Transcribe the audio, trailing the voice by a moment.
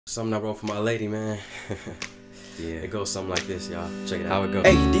Something I wrote for my lady, man. Yeah, it goes something like this, y'all. Check it out. How it goes.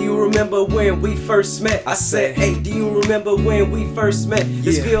 Hey, do you remember when we first met? I said, hey, do you remember when we first met?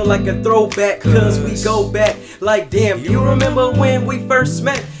 This feel like a throwback, cause we go back. Like, damn, you remember when we first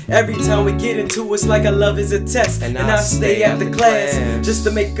met? Every time we get into it's like our love is a test. And I stay after class just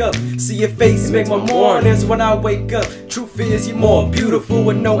to make up. See your face make my mornings when I wake up. Truth is, you're more beautiful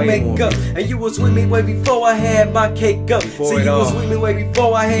with no makeup. And you was with me way before I had my cake up. See, you was with me way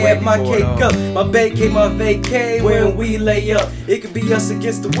before I had my cake up. My vacay, my vacay, when we lay up. It could be us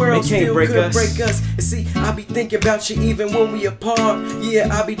against the world, still could break us. And see, I be thinking about you even when we apart. Yeah,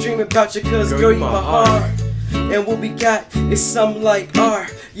 I be dreaming about you cause girl, you my heart. And what we got is something like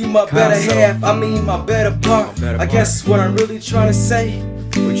art. You my better half, I mean my better part. I guess what I'm really trying to say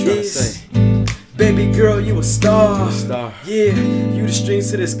is, baby girl, you a star. Yeah, you the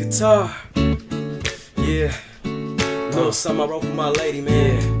strings to this guitar. Yeah, little something I wrote for my lady,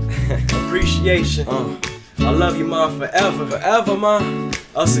 man. Appreciation. I love you, ma, forever. Forever, ma.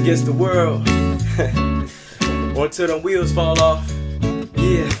 Us against the world. Or until them wheels fall off.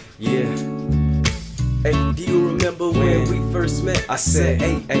 Yeah, yeah. Hey, do you remember when we first met? I said,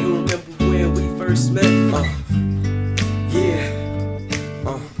 hey, do you remember when we first met? Yeah,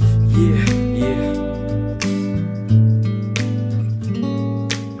 yeah.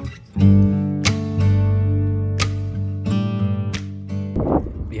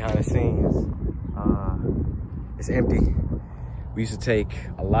 Behind the scenes, it's empty. We used to take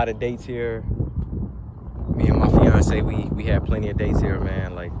a lot of dates here. Me and my fiance, we had plenty of dates here,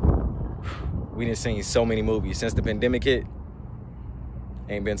 man. Like, we done seen so many movies since the pandemic hit.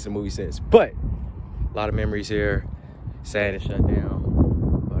 Ain't been to the movie since, but a lot of memories here. Sad it shut down,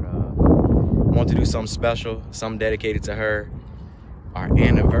 but want to do something special, something dedicated to her. Our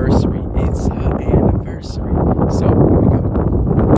anniversary. It's our anniversary, so